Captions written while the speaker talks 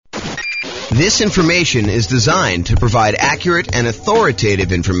This information is designed to provide accurate and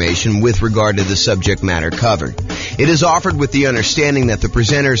authoritative information with regard to the subject matter covered. It is offered with the understanding that the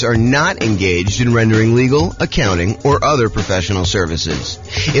presenters are not engaged in rendering legal, accounting, or other professional services.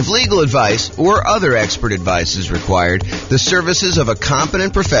 If legal advice or other expert advice is required, the services of a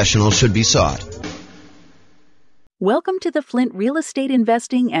competent professional should be sought. Welcome to the Flint Real Estate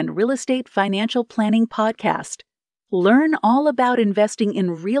Investing and Real Estate Financial Planning Podcast. Learn all about investing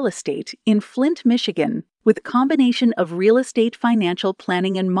in real estate in Flint, Michigan, with a combination of real estate financial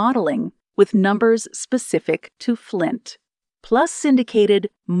planning and modeling, with numbers specific to Flint, plus syndicated,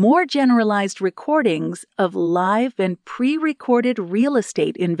 more generalized recordings of live and pre-recorded real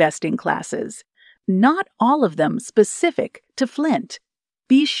estate investing classes, not all of them specific to Flint.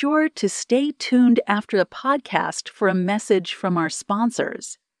 Be sure to stay tuned after the podcast for a message from our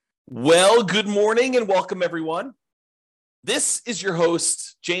sponsors. Well, good morning and welcome, everyone. This is your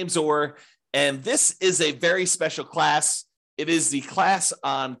host, James Orr, and this is a very special class. It is the class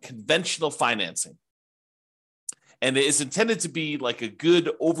on conventional financing. And it is intended to be like a good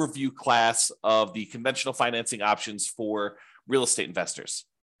overview class of the conventional financing options for real estate investors.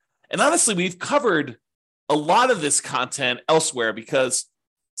 And honestly, we've covered a lot of this content elsewhere because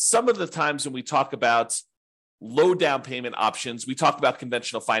some of the times when we talk about low down payment options, we talk about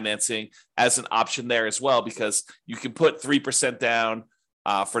conventional financing as an option there as well, because you can put 3% down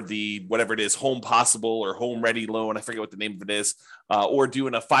for the, whatever it is, Home Possible or Home Ready loan. I forget what the name of it is, or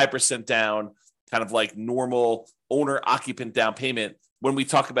doing a 5% down, kind of like normal owner occupant down payment when we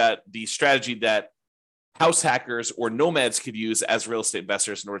talk about the strategy that house hackers or nomads could use as real estate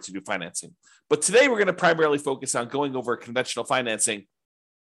investors in order to do financing. But today we're going to primarily focus on going over conventional financing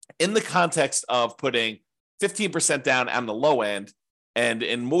in the context of putting 15% down on the low end, and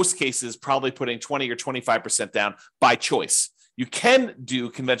in most cases, probably putting 20 or 25% down by choice. You can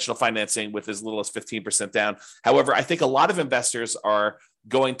do conventional financing with as little as 15% down. However, I think a lot of investors are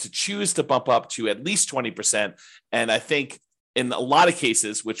going to choose to bump up to at least 20%. And I think in a lot of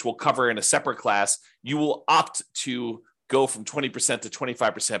cases, which we'll cover in a separate class, you will opt to go from 20% to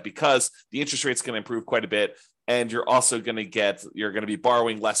 25% because the interest rate is going to improve quite a bit. And you're also going to be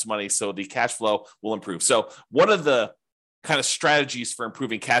borrowing less money, so the cash flow will improve. So one of the kind of strategies for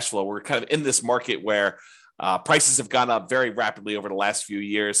improving cash flow, we're kind of in this market where prices have gone up very rapidly over the last few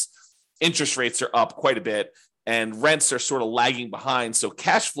years. Interest rates are up quite a bit, and rents are sort of lagging behind. So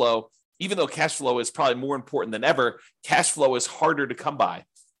cash flow, even though cash flow is probably more important than ever, cash flow is harder to come by.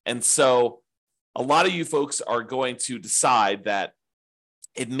 And so a lot of you folks are going to decide that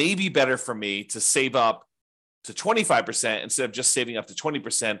it may be better for me to save up to 25% instead of just saving up to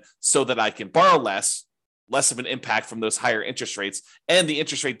 20% so that I can borrow less of an impact from those higher interest rates. And the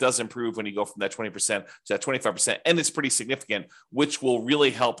interest rate does improve when you go from that 20% to that 25%. And it's pretty significant, which will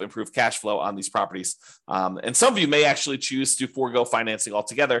really help improve cash flow on these properties. And some of you may actually choose to forego financing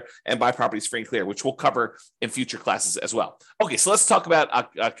altogether and buy properties free and clear, which we'll cover in future classes as well. Okay, so let's talk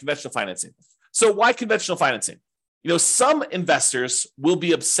about conventional financing. So why conventional financing? Some investors will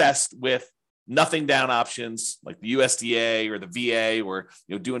be obsessed with nothing down options like the USDA or the VA, or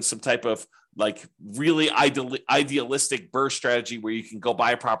doing some type of like really idealistic BRRRR strategy where you can go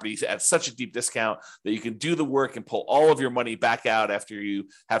buy properties at such a deep discount that you can do the work and pull all of your money back out after you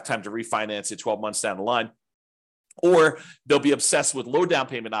have time to refinance it 12 months down the line. Or they'll be obsessed with low down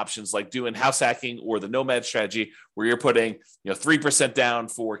payment options like doing house hacking or the nomad strategy, where you're putting 3% down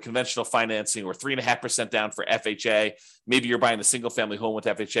for conventional financing or 3.5% down for FHA. Maybe you're buying a single family home with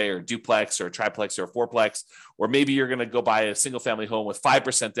FHA or a duplex or a triplex or a fourplex, or maybe you're going to go buy a single family home with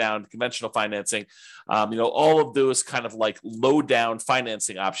 5% down conventional financing. All of those kind of like low down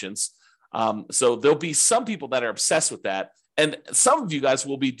financing options. So there'll be some people that are obsessed with that. And some of you guys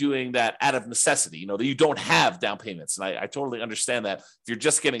will be doing that out of necessity, that you don't have down payments. And I totally understand that. If you're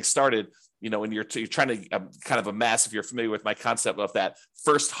just getting started, and you're trying to kind of amass, if you're familiar with my concept of that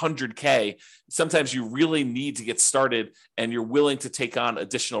first 100K, sometimes you really need to get started and you're willing to take on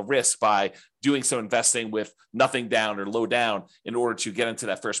additional risk by doing some investing with nothing down or low down in order to get into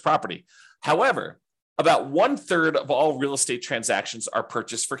that first property. However, about 1/3 of all real estate transactions are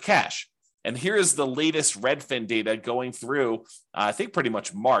purchased for cash. And here is the latest Redfin data going through, I think pretty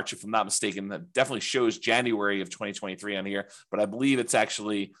much March, if I'm not mistaken. That definitely shows January of 2023 on here, but I believe it's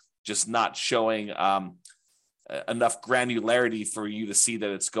actually just not showing enough granularity for you to see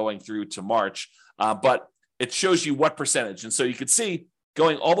that it's going through to March. But it shows you what percentage. And so you could see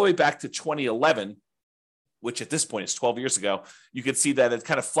going all the way back to 2011, which at this point is 12 years ago, you could see that it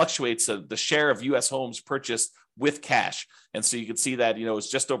kind of fluctuates the share of U.S. homes purchased with cash. And so you can see that, it's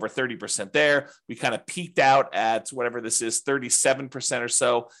just over 30% there. We kind of peaked out at whatever this is, 37% or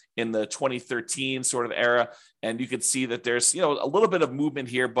so in the 2013 sort of era. And you can see that there's, a little bit of movement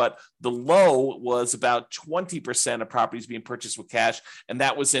here, but the low was about 20% of properties being purchased with cash. And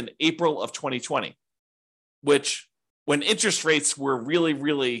that was in April of 2020, which when interest rates were really,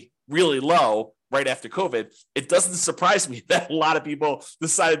 really, really low, right after COVID, it doesn't surprise me that a lot of people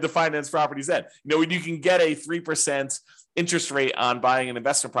decided to finance properties then. When you can get a 3% interest rate on buying an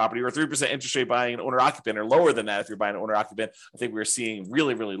investment property or a 3% interest rate buying an owner-occupant or lower than that if you're buying an owner-occupant, I think we were seeing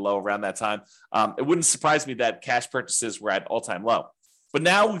really, really low around that time. It wouldn't surprise me that cash purchases were at all-time low. But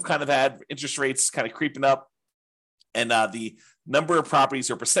now we've kind of had interest rates kind of creeping up, and the number of properties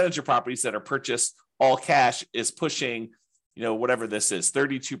or percentage of properties that are purchased all cash is pushing whatever this is,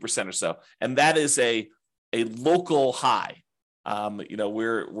 32% or so. And that is a local high.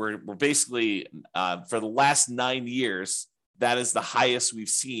 We're basically, for the last 9 years, that is the highest we've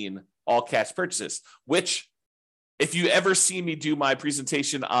seen all cash purchases, which if you ever see me do my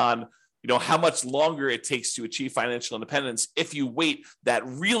presentation on how much longer it takes to achieve financial independence, if you wait that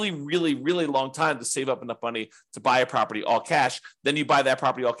really, really, really long time to save up enough money to buy a property all cash, then you buy that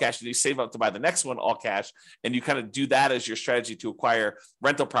property all cash and you save up to buy the next one all cash. And you kind of do that as your strategy to acquire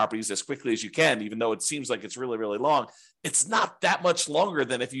rental properties as quickly as you can, even though it seems like it's really, really long. It's not that much longer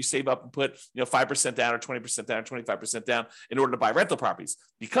than if you save up and put 5% down or 20% down or 25% down in order to buy rental properties,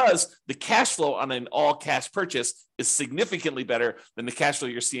 because the cash flow on an all cash purchase is significantly better than the cash flow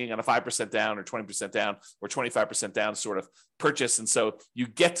you're seeing on a 5% down or 20% down or 25% down sort of purchase. And so you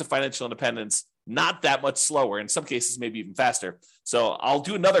get to financial independence not that much slower, in some cases, maybe even faster. So I'll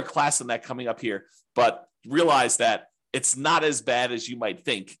do another class on that coming up here, but realize that it's not as bad as you might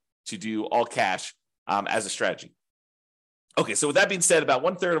think to do all cash as a strategy. Okay, so with that being said, about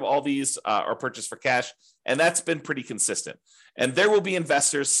 1/3 of all these are purchased for cash, and that's been pretty consistent. And there will be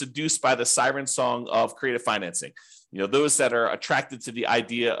investors seduced by the siren song of creative financing. Those that are attracted to the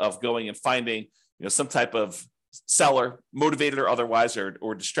idea of going and finding, some type of seller, motivated or otherwise,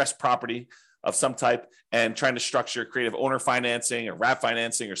 or distressed property of some type, and trying to structure creative owner financing or wrap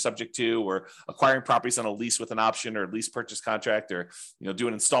financing or subject to, or acquiring properties on a lease with an option or lease purchase contract, or, do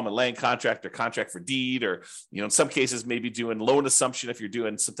an installment land contract or contract for deed, or, in some cases, maybe doing loan assumption if you're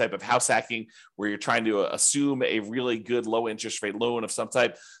doing some type of house hacking where you're trying to assume a really good low interest rate loan of some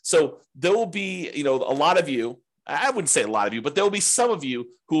type. So there will be, a lot of you, I wouldn't say a lot of you, but there will be some of you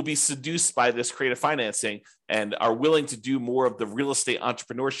who will be seduced by this creative financing and are willing to do more of the real estate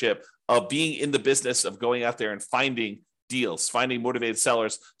entrepreneurship of being in the business of going out there and finding deals, finding motivated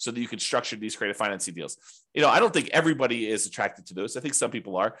sellers so that you can structure these creative financing deals. I don't think everybody is attracted to those. I think some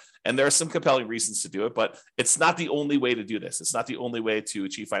people are, and there are some compelling reasons to do it, but it's not the only way to do this. It's not the only way to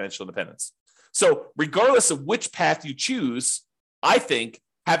achieve financial independence. So regardless of which path you choose, I think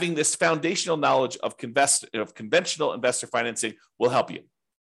having this foundational knowledge of conventional investor financing will help you.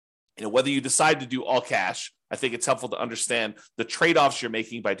 Whether you decide to do all cash, I think it's helpful to understand the trade-offs you're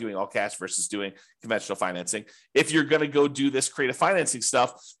making by doing all cash versus doing conventional financing. If you're going to go do this creative financing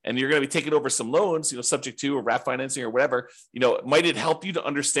stuff and you're going to be taking over some loans, subject to or wrap financing or whatever, might it help you to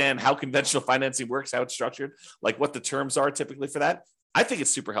understand how conventional financing works, how it's structured, like what the terms are typically for that? I think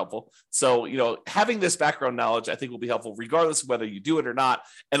it's super helpful. So, having this background knowledge, I think will be helpful regardless of whether you do it or not.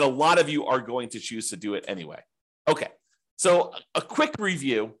 And a lot of you are going to choose to do it anyway. Okay. So a quick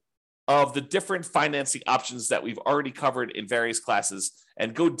review of the different financing options that we've already covered in various classes,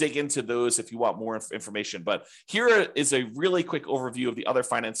 and go dig into those if you want more information. But here is a really quick overview of the other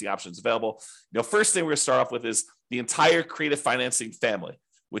financing options available. First thing we're going to start off with is the entire creative financing family,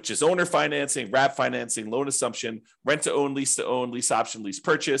 which is owner financing, wrap financing, loan assumption, rent to own, lease option, lease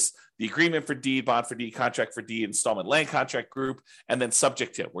purchase, the agreement for deed, bond for deed, contract for deed, installment land contract group, and then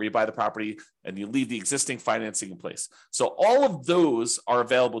subject to, where you buy the property and you leave the existing financing in place. So all of those are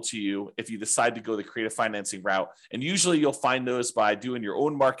available to you if you decide to go the creative financing route. And usually you'll find those by doing your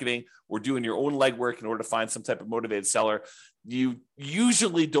own marketing or doing your own legwork in order to find some type of motivated seller. You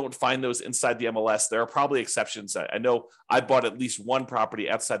usually don't find those inside the MLS. There are probably exceptions. I know I bought at least one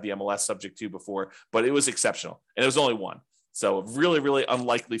property outside the MLS subject to before, but it was exceptional. And it was only one. So really, really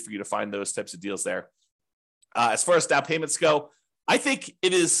unlikely for you to find those types of deals there. As far as down payments go, I think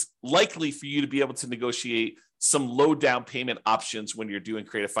it is likely for you to be able to negotiate some low down payment options when you're doing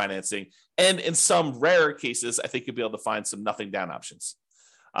creative financing. And in some rare cases, I think you'll be able to find some nothing down options.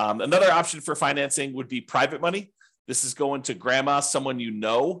 Another option for financing would be private money. This is going to grandma, someone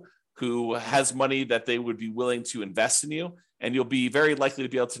who has money that they would be willing to invest in you. and you'll be very likely to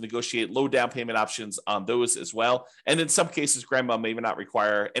be able to negotiate low down payment options on those as well. And in some cases, grandma may not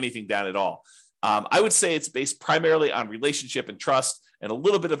require anything down at all. I would say it's based primarily on relationship and trust and a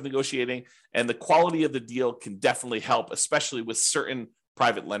little bit of negotiating, and the quality of the deal can definitely help, especially with certain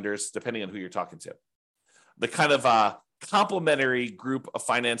private lenders, depending on who you're talking to. The kind of complementary group of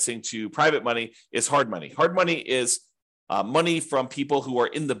financing to private money is hard money. Hard money is money from people who are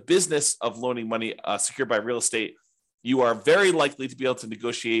in the business of loaning money secured by real estate. You are very likely to be able to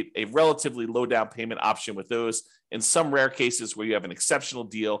negotiate a relatively low down payment option with those. In some rare cases where you have an exceptional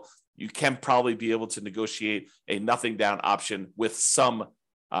deal, you can probably be able to negotiate a nothing down option with some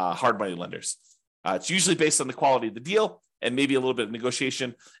hard money lenders. It's usually based on the quality of the deal and maybe a little bit of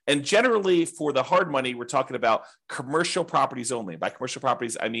negotiation. And generally for the hard money, we're talking about commercial properties only. By commercial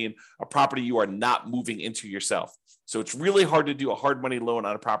properties, I mean a property you are not moving into yourself. So it's really hard to do a hard money loan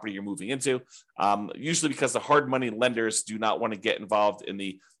on a property you're moving into, usually because the hard money lenders do not want to get involved in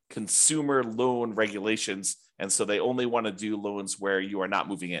the consumer loan regulations. And so they only want to do loans where you are not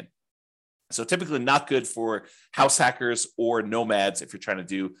moving in. So typically not good for house hackers or nomads if you're trying to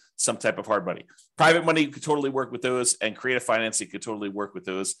do some type of hard money. Private money could totally work with those, and creative financing could totally work with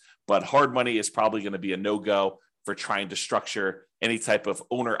those. But hard money is probably going to be a no-go for trying to structure any type of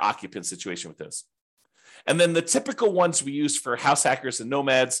owner-occupant situation with those. And then the typical ones we use for house hackers and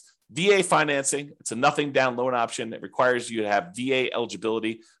nomads, VA financing. It's a nothing down loan option. It requires you to have VA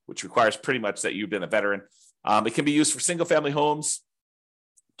eligibility, which requires pretty much that you've been a veteran. It can be used for single-family homes,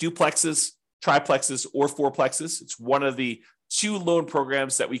 duplexes, triplexes, or fourplexes. It's one of the 2 loan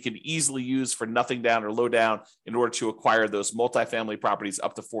programs that we can easily use for nothing down or low down in order to acquire those multifamily properties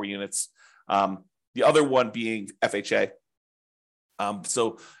up to 4 units. The other one being FHA.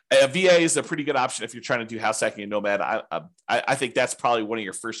 So a VA is a pretty good option if you're trying to do house hacking and nomad. I think that's probably one of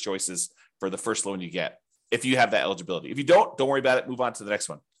your first choices for the first loan you get, if you have that eligibility. If you don't worry about it. Move on to the next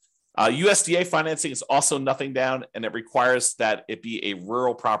one. USDA financing is also nothing down, and it requires that it be a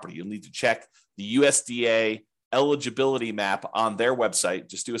rural property. You'll need to check the USDA eligibility map on their website.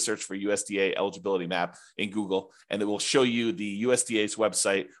 Just do a search for USDA eligibility map in Google, and it will show you the USDA's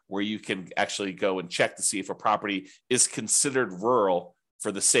website where you can actually go and check to see if a property is considered rural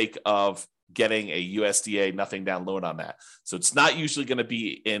for the sake of getting a USDA nothing down loan on that. So it's not usually going to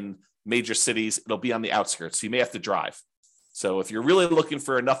be in major cities. It'll be on the outskirts. So you may have to drive. So if you're really looking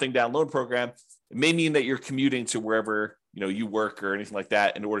for a nothing down loan program, it may mean that you're commuting to wherever you work or anything like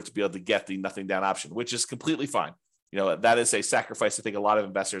that in order to be able to get the nothing down option, which is completely fine. That is a sacrifice I think a lot of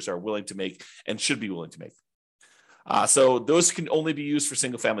investors are willing to make and should be willing to make. So those can only be used for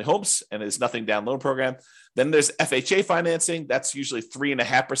single family homes and is nothing down loan program. Then there's FHA financing. That's usually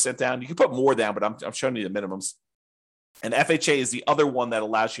 3.5% down. You can put more down, but I'm showing you the minimums. And FHA is the other one that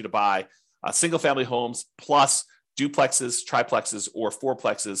allows you to buy single family homes plus duplexes, triplexes, or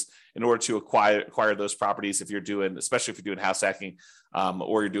fourplexes in order to acquire those properties. Especially if you're doing house hacking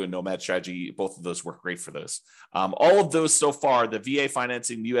or you're doing nomad strategy, both of those work great for those. All of those so far, the VA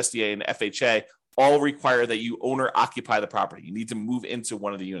financing, the USDA, and FHA, all require that you owner occupy the property. You need to move into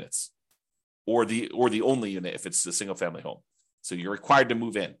one of the units, or the only unit if it's a single family home. So you're required to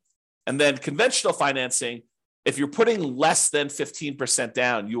move in. And then conventional financing, if you're putting less than 15%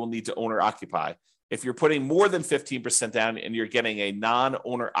 down, you will need to owner occupy. If you're putting more than 15% down and you're getting a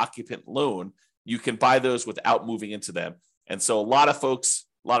non-owner occupant loan, you can buy those without moving into them. And so a lot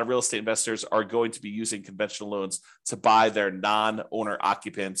of real estate investors are going to be using conventional loans to buy their non-owner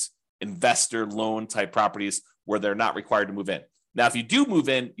occupant investor loan type properties where they're not required to move in. Now, if you do move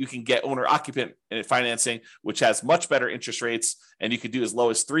in, you can get owner occupant financing, which has much better interest rates, and you could do as low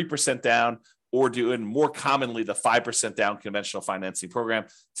as 3% down or doing more commonly the 5% down conventional financing program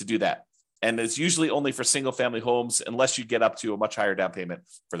to do that. And it's usually only for single family homes unless you get up to a much higher down payment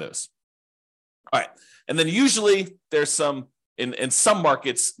for those. All right. And then usually there's in some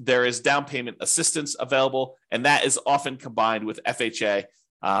markets, there is down payment assistance available, and that is often combined with FHA.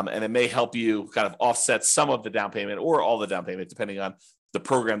 And it may help you kind of offset some of the down payment or all the down payment, depending on the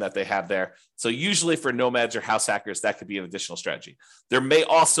program that they have there. So usually for nomads or house hackers, that could be an additional strategy. There may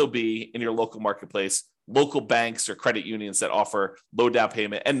also be in your local marketplace local banks or credit unions that offer low down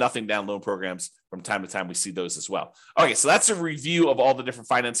payment and nothing down loan programs. From time to time, we see those as well. Okay, so that's a review of all the different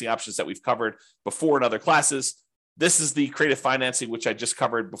financing options that we've covered before in other classes. This is the creative financing, which I just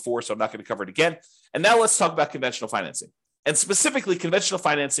covered before, so I'm not going to cover it again. And now let's talk about conventional financing, and specifically conventional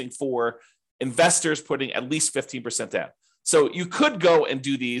financing for investors putting at least 15% down. So you could go and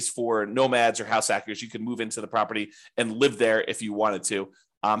do these for nomads or house hackers. You could move into the property and live there if you wanted to.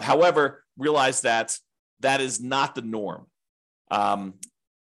 However, realize that is not the norm.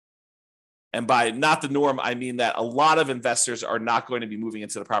 And by not the norm, I mean that a lot of investors are not going to be moving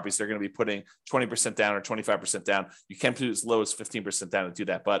into the properties. They're going to be putting 20% down or 25% down. You can put as low as 15% down to do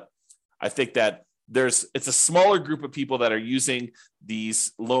that. But I think that it's a smaller group of people that are using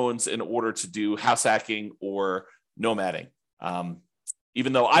these loans in order to do house hacking or nomading.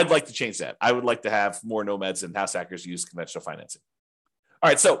 Even though I'd like to change that. I would like to have more nomads and house hackers use conventional financing. All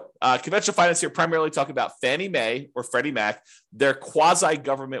right, so conventional finance here primarily talking about Fannie Mae or Freddie Mac. They're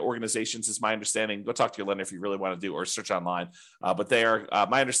quasi-government organizations, is my understanding. Go talk to your lender if you really want to do, or search online. But they are,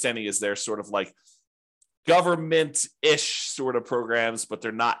 my understanding is they're sort of like government-ish sort of programs, but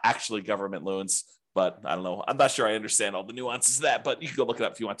they're not actually government loans. But I don't know. I'm not sure I understand all the nuances of that, but you can go look it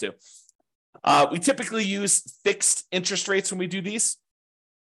up if you want to. We typically use fixed interest rates when we do these.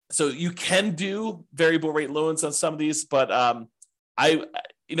 So you can do variable rate loans on some of these, but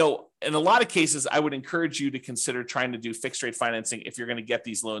in a lot of cases, I would encourage you to consider trying to do fixed rate financing if you're going to get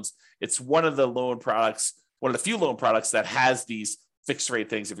these loans. It's one of the few loan products that has these fixed rate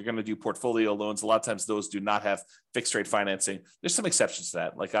things. If you're going to do portfolio loans, a lot of times those do not have fixed rate financing. There's some exceptions to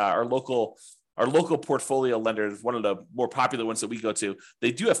that. Like our local portfolio lender, one of the more popular ones that we go to,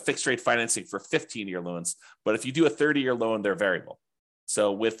 they do have fixed rate financing for 15-year loans. But if you do a 30-year loan, they're variable.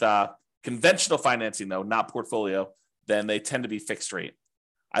 So with conventional financing, though, not portfolio, then they tend to be fixed rate.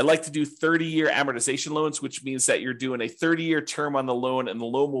 I like to do 30-year amortization loans, which means that you're doing a 30-year term on the loan and the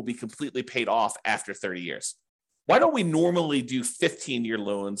loan will be completely paid off after 30 years. Why don't we normally do 15-year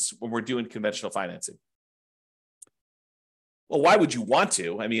loans when we're doing conventional financing? Well, why would you want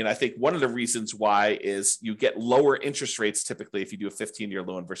to? I mean, I think one of the reasons why is you get lower interest rates typically if you do a 15-year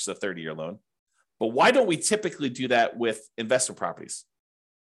loan versus a 30-year loan. But why don't we typically do that with investment properties?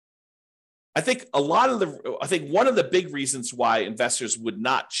 I think one of the big reasons why investors would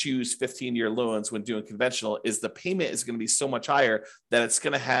not choose 15-year loans when doing conventional is the payment is going to be so much higher that it's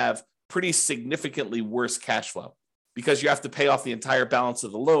going to have pretty significantly worse cash flow because you have to pay off the entire balance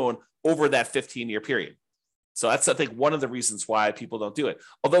of the loan over that 15-year period. So that's, I think, one of the reasons why people don't do it.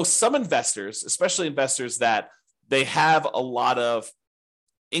 Although some investors, especially investors that they have a lot of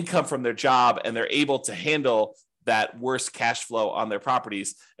income from their job and they're able to handle that worse cash flow on their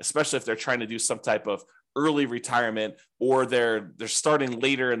properties, especially if they're trying to do some type of early retirement or they're starting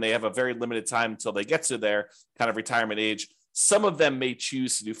later and they have a very limited time until they get to their kind of retirement age. Some of them may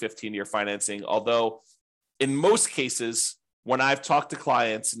choose to do 15-year financing, although in most cases, when I've talked to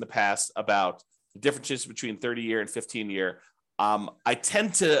clients in the past about the differences between 30-year and 15-year, I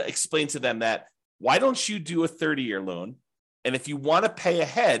tend to explain to them that why don't you do a 30-year loan? And if you want to pay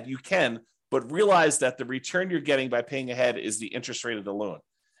ahead, you can, but realize that the return you're getting by paying ahead is the interest rate of the loan.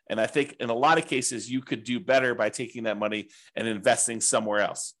 And I think in a lot of cases, you could do better by taking that money and investing somewhere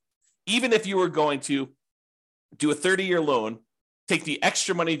else. Even if you were going to do a 30-year loan, take the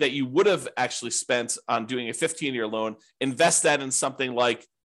extra money that you would have actually spent on doing a 15-year loan, invest that in something like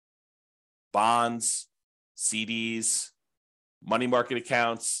bonds, CDs, money market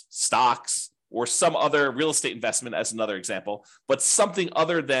accounts, stocks, or some other real estate investment as another example, but something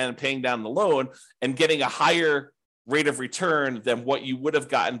other than paying down the loan and getting a higher rate of return than what you would have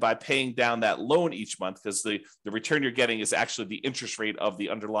gotten by paying down that loan each month, because the return you're getting is actually the interest rate of the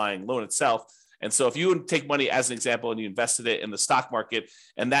underlying loan itself. And so if you take money as an example and you invested it in the stock market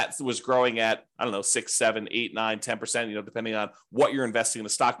and that was growing at, 6, 7, 8, 9, 10%, depending on what you're investing in the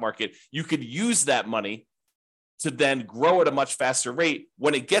stock market, you could use that money to then grow at a much faster rate.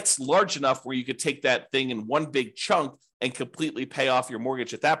 When it gets large enough where you could take that thing in one big chunk and completely pay off your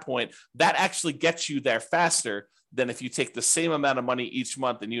mortgage at that point, that actually gets you there faster than if you take the same amount of money each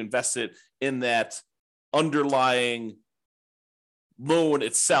month and you invest it in that underlying loan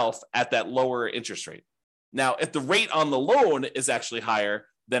itself at that lower interest rate. Now, if the rate on the loan is actually higher,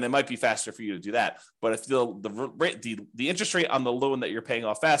 then it might be faster for you to do that. But if the interest rate on the loan that you're paying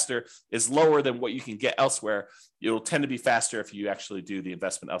off faster is lower than what you can get elsewhere, it'll tend to be faster if you actually do the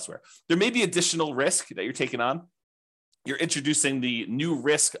investment elsewhere. There may be additional risk that you're taking on. You're introducing the new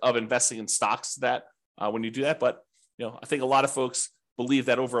risk of investing in stocks that when you do that. But I think a lot of folks believe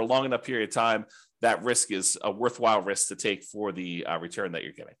that over a long enough period of time, that risk is a worthwhile risk to take for the return that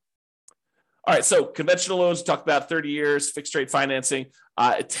you're getting. All right, so conventional loans, talked about 30 years, fixed rate financing.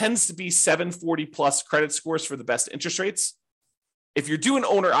 It tends to be 740 plus credit scores for the best interest rates. If you're doing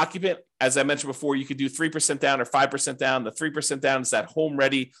owner occupant, as I mentioned before, you could do 3% down or 5% down. The 3% down is that home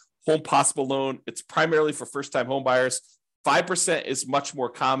ready, home possible loan. It's primarily for first time home buyers. 5% is much more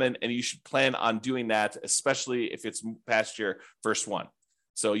common, and you should plan on doing that, especially if it's past your first one.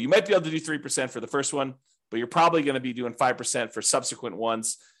 So you might be able to do 3% for the first one, but you're probably going to be doing 5% for subsequent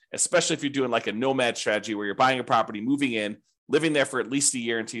ones, especially if you're doing like a nomad strategy where you're buying a property, moving in, living there for at least a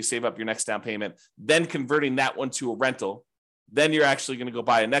year until you save up your next down payment, then converting that one to a rental. Then you're actually going to go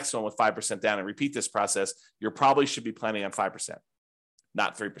buy a next one with 5% down and repeat this process. You probably should be planning on 5%,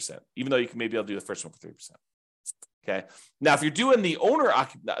 not 3%, even though you can maybe do the first one for 3%. Okay. Now, if you're doing the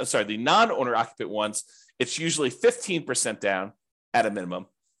non-owner occupant ones, it's usually 15% down at a minimum,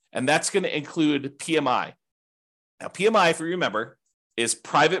 and that's going to include PMI. Now, PMI, if you remember, is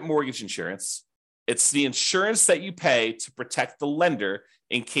private mortgage insurance. It's the insurance that you pay to protect the lender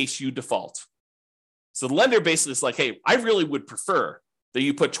in case you default. So the lender basically is like, hey, I really would prefer that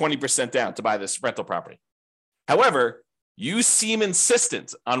you put 20% down to buy this rental property. However, you seem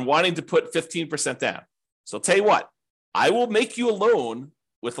insistent on wanting to put 15% down. So I'll tell you what, I will make you a loan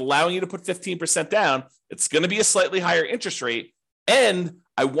with allowing you to put 15% down. It's going to be a slightly higher interest rate. And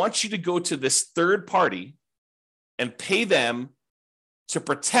I want you to go to this third party and pay them to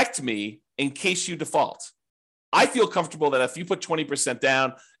protect me in case you default. I feel comfortable that if you put 20%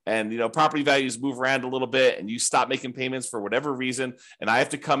 down and property values move around a little bit and you stop making payments for whatever reason, and I have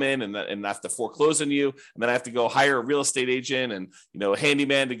to come in and I have to foreclose on you, and then I have to go hire a real estate agent and a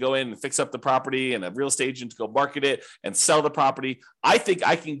handyman to go in and fix up the property and a real estate agent to go market it and sell the property, I think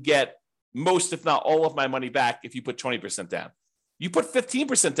I can get most, if not all of my money back if you put 20% down. You put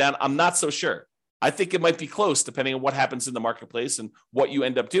 15% down, I'm not so sure. I think it might be close depending on what happens in the marketplace and what you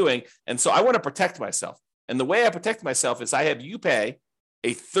end up doing. And so I want to protect myself. And the way I protect myself is I have you pay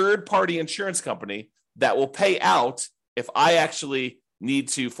a third-party insurance company that will pay out if I actually need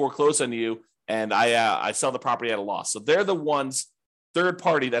to foreclose on you and I sell the property at a loss. So they're the ones, third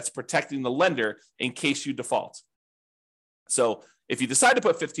party, that's protecting the lender in case you default. So if you decide to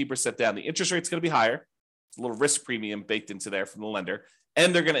put 15% down, the interest rate's going to be higher. It's a little risk premium baked into there from the lender,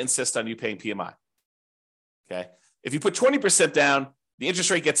 and they're going to insist on you paying PMI. Okay. If you put 20% down, the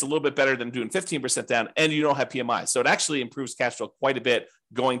interest rate gets a little bit better than doing 15% down, and you don't have PMI. So it actually improves cash flow quite a bit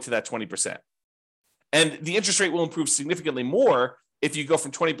going to that 20%. And the interest rate will improve significantly more if you go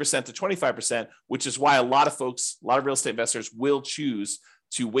from 20% to 25%, which is why a lot of real estate investors will choose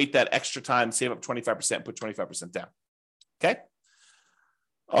to wait that extra time, save up 25%, and put 25% down. Okay.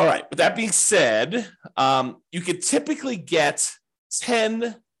 All right. With that being said, you could typically get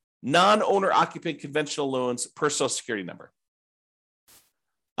 10 non-owner occupant conventional loans per Social Security number.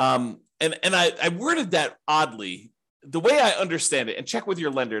 And I worded that oddly. The way I understand it, and check with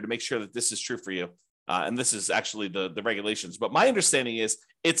your lender to make sure that this is true for you, and this is actually the regulations, but my understanding is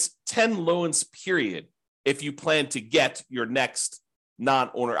it's 10 loans, period, if you plan to get your next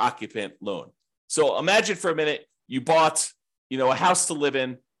non-owner occupant loan. So imagine for a minute, you bought a house to live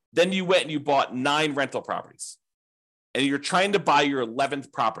in, then you went and you bought 9 rental properties, and you're trying to buy your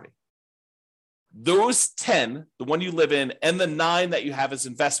 11th property. Those 10, the one you live in, and the 9 that you have as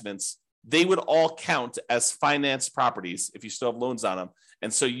investments, they would all count as financed properties if you still have loans on them.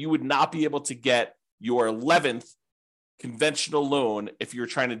 And so you would not be able to get your 11th conventional loan if you're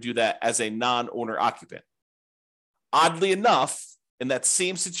trying to do that as a non-owner occupant. Oddly enough, in that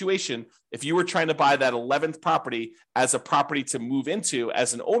same situation, if you were trying to buy that 11th property as a property to move into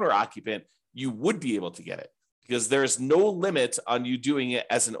as an owner occupant, you would be able to get it because there's no limit on you doing it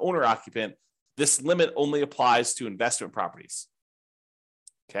as an owner occupant. This limit only applies to investment properties.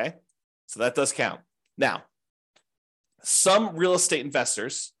 Okay, so that does count. Now, some real estate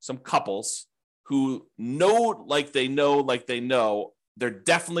investors, some couples who know, they're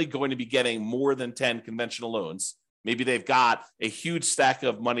definitely going to be getting more than 10 conventional loans. Maybe they've got a huge stack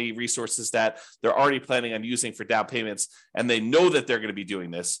of money resources that they're already planning on using for down payments, and they know that they're going to be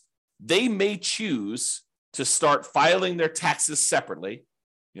doing this. They may choose to start filing their taxes separately,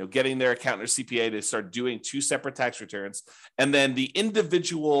 getting their accountant or CPA to start doing 2 separate tax returns. And then the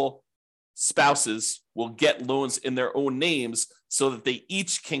individual spouses will get loans in their own names so that they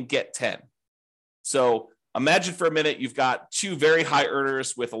each can get 10. So imagine for a minute, you've got 2 very high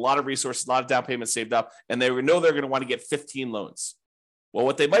earners with a lot of resources, a lot of down payments saved up, and they know they're going to want to get 15 loans. Well,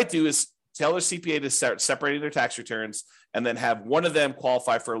 what they might do is tell their CPA to start separating their tax returns and then have one of them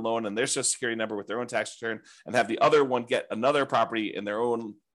qualify for a loan and their Social Security number with their own tax return, and have the other one get another property in their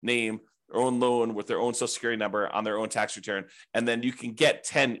own name, their own loan with their own Social Security number on their own tax return. And then you can get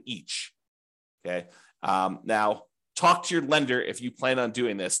 10 each. Okay. Now talk to your lender. If you plan on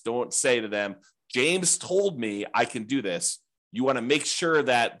doing this, don't say to them, James told me I can do this. You want to make sure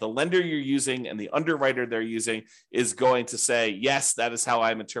that the lender you're using and the underwriter they're using is going to say, yes, that is how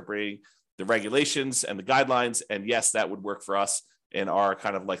I'm interpreting the regulations and the guidelines. And yes, that would work for us in our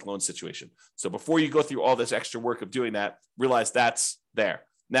kind of like loan situation. So before you go through all this extra work of doing that, realize that's there.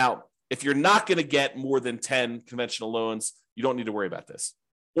 Now, if you're not going to get more than 10 conventional loans, you don't need to worry about this.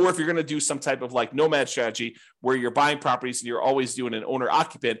 Or if you're going to do some type of like nomad strategy where you're buying properties and you're always doing an owner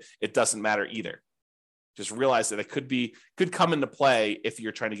occupant, it doesn't matter either. Just realize that it could come into play if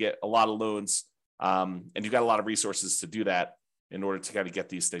you're trying to get a lot of loans and you've got a lot of resources to do that in order to kind of get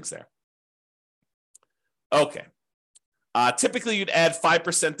these things there. Okay. Typically, you'd add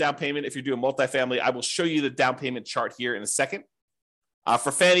 5% down payment if you're doing multifamily. I will show you the down payment chart here in a second.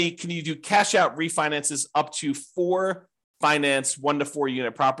 For Fannie, can you do cash out refinances up to 4 finance 1 to 4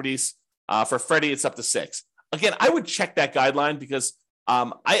 unit properties? For Freddie, it's up to 6. Again, I would check that guideline because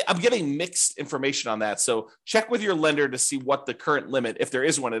I'm getting mixed information on that. So check with your lender to see what the current limit, if there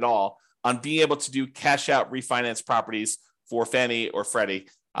is one at all, on being able to do cash out refinance properties for Fannie or Freddie,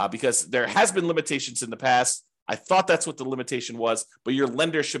 because there has been limitations in the past. I thought that's what the limitation was, but your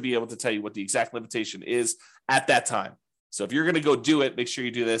lender should be able to tell you what the exact limitation is at that time. So if you're going to go do it, make sure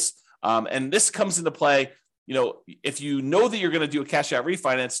you do this. And this comes into play, if you know that you're going to do a cash out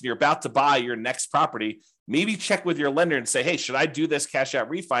refinance and you're about to buy your next property, maybe check with your lender and say, hey, should I do this cash out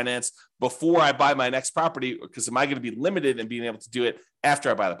refinance before I buy my next property? Because am I going to be limited in being able to do it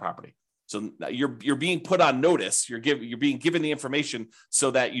after I buy the property? So you're being put on notice. You're being given the information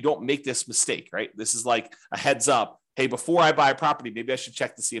so that you don't make this mistake, right? This is like a heads up. Hey, before I buy a property, maybe I should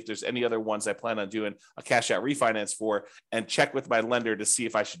check to see if there's any other ones I plan on doing a cash out refinance for, and check with my lender to see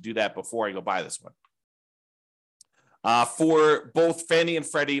if I should do that before I go buy this one. For both Fannie and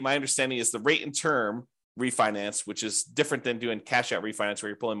Freddie, my understanding is the rate and term refinance, which is different than doing cash out refinance where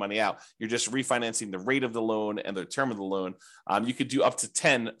you're pulling money out. You're just refinancing the rate of the loan and the term of the loan. You could do up to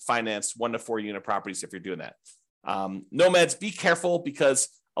 10 finance 1 to 4 unit properties if you're doing that. Nomads, be careful because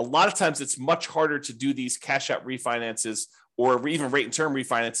a lot of times it's much harder to do these cash out refinances or even rate and term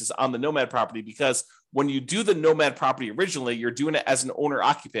refinances on the nomad property, because when you do the nomad property originally, you're doing it as an owner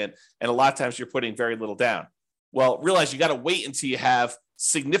occupant, and a lot of times you're putting very little down. Well, realize you got to wait until you have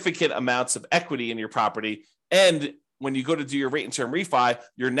significant amounts of equity in your property. And when you go to do your rate and term refi,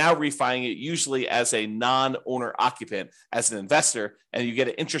 you're now refining it usually as a non-owner occupant, as an investor, and you get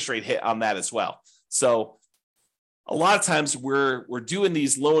an interest rate hit on that as well. So a lot of times we're doing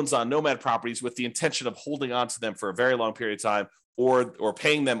these loans on nomad properties with the intention of holding on to them for a very long period of time or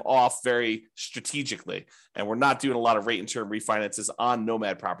paying them off very strategically. And we're not doing a lot of rate and term refinances on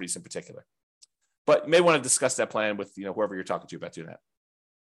nomad properties in particular. But you may want to discuss that plan with whoever you're talking to about doing that.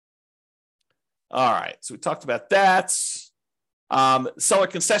 All right, so we talked about that. Seller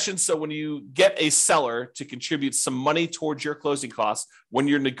concessions. So when you get a seller to contribute some money towards your closing costs, when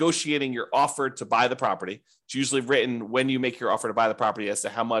you're negotiating your offer to buy the property, it's usually written when you make your offer to buy the property as to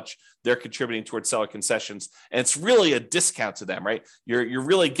how much they're contributing towards seller concessions. And it's really a discount to them, right? You're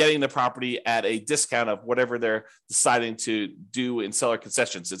really getting the property at a discount of whatever they're deciding to do in seller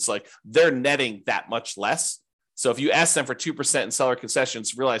concessions. It's like they're netting that much less. So if you ask them for 2% in seller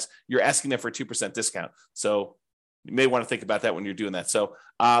concessions, realize you're asking them for a 2% discount. So you may want to think about that when you're doing that. So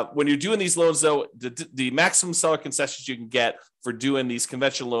when you're doing these loans, though, the maximum seller concessions you can get for doing these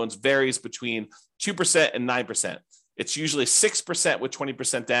conventional loans varies between 2% and 9%. It's usually 6% with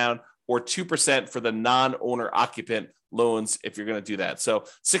 20% down, or 2% for the non-owner occupant loans if you're going to do that. So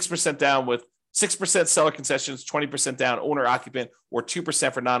 6% down with 6% seller concessions, 20% down owner occupant, or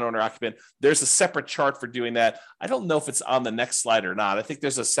 2% for non-owner occupant. There's a separate chart for doing that. I don't know if it's on the next slide or not. I think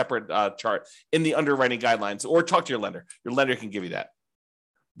there's a separate chart in the underwriting guidelines, or talk to your lender. Your lender can give you that.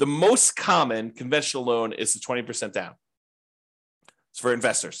 The most common conventional loan is the 20% down. It's for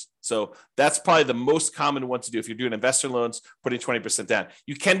investors. So that's probably the most common one to do. If you're doing investor loans, putting 20% down.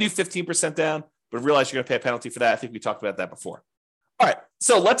 You can do 15% down, but realize you're going to pay a penalty for that. I think we talked about that before. All right,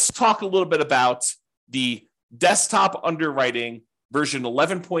 so let's talk a little bit about the desktop underwriting version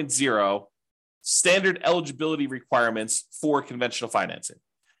 11.0 standard eligibility requirements for conventional financing.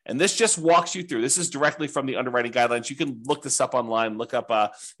 And this just walks you through. This is directly from the underwriting guidelines. You can look this up online, look up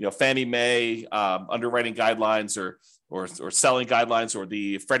Fannie Mae underwriting guidelines or selling guidelines, or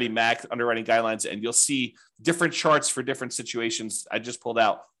the Freddie Mac underwriting guidelines, and you'll see different charts for different situations. I just pulled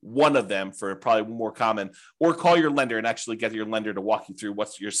out one of them for probably more common, or call your lender and actually get your lender to walk you through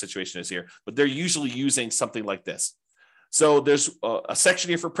what your situation is here. But they're usually using something like this. So there's a section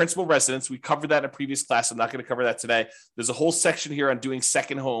here for principal residence. We covered that in a previous class. I'm not going to cover that today. There's a whole section here on doing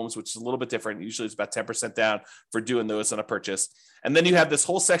second homes, which is a little bit different. Usually it's about 10% down for doing those on a purchase. And then you have this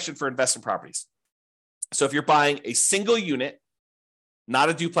whole section for investment properties. So if you're buying a single unit, not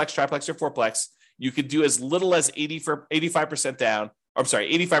a duplex, triplex, or fourplex, you could do as little as 85% down. I'm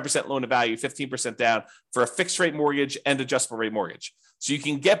sorry, 85% loan to value, 15% down for a fixed rate mortgage and adjustable rate mortgage. So you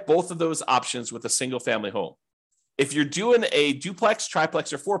can get both of those options with a single family home. If you're doing a duplex,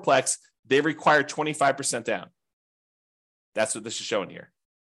 triplex, or fourplex, they require 25% down. That's what this is showing here.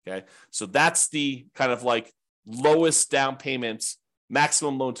 Okay. So that's the kind of like lowest down payments,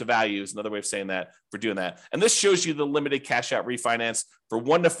 maximum loan to value is another way of saying that for doing that. And this shows you the limited cash out refinance for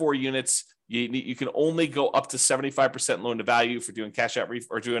 1 to 4 units. You can only go up to 75% loan to value for doing cash out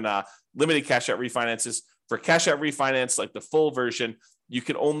or doing limited cash out refinances. For cash out refinance, like the full version, you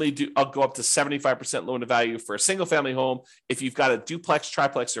can only go up to 75% loan to value for a single family home. If you've got a duplex,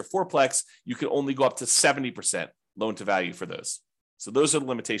 triplex, or fourplex, you can only go up to 70% loan to value for those. So those are the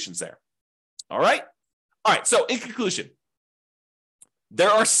limitations there. All right. So in conclusion, there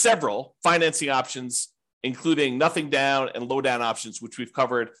are several financing options, including nothing down and low down options, which we've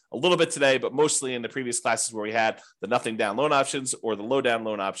covered a little bit today, but mostly in the previous classes where we had the nothing down loan options or the low down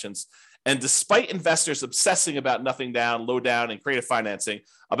loan options. And despite investors obsessing about nothing down, low down, and creative financing,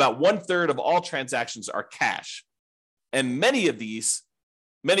 about 1/3 of all transactions are cash. And many of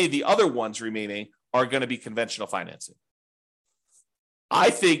the other ones remaining are going to be conventional financing. I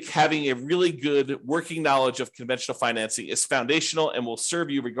think having a really good working knowledge of conventional financing is foundational and will serve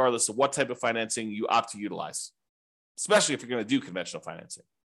you regardless of what type of financing you opt to utilize, especially if you're going to do conventional financing.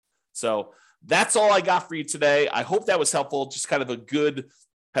 So that's all I got for you today. I hope that was helpful. Just kind of a good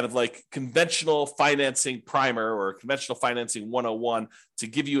kind of like conventional financing primer or conventional financing 101 to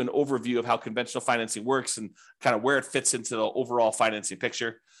give you an overview of how conventional financing works and kind of where it fits into the overall financing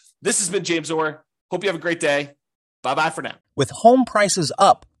picture. This has been James Orr. Hope you have a great day. Bye-bye for now. With home prices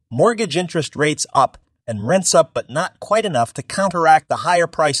up, mortgage interest rates up, and rents up but not quite enough to counteract the higher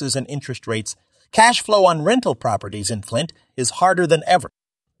prices and interest rates, cash flow on rental properties in Flint is harder than ever.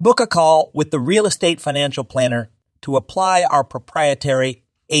 Book a call with the Real Estate Financial Planner to apply our proprietary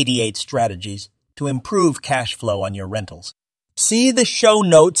 88 strategies to improve cash flow on your rentals. See the show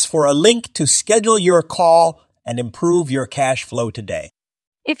notes for a link to schedule your call and improve your cash flow today.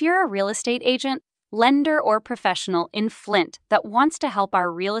 If you're a real estate agent, lender, or professional in Flint that wants to help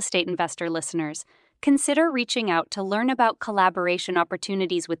our real estate investor listeners, consider reaching out to learn about collaboration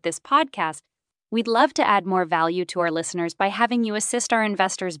opportunities with this podcast. We'd love to add more value to our listeners by having you assist our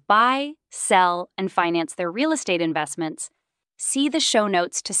investors buy, sell, and finance their real estate investments. See the show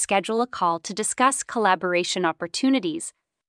notes to schedule a call to discuss collaboration opportunities.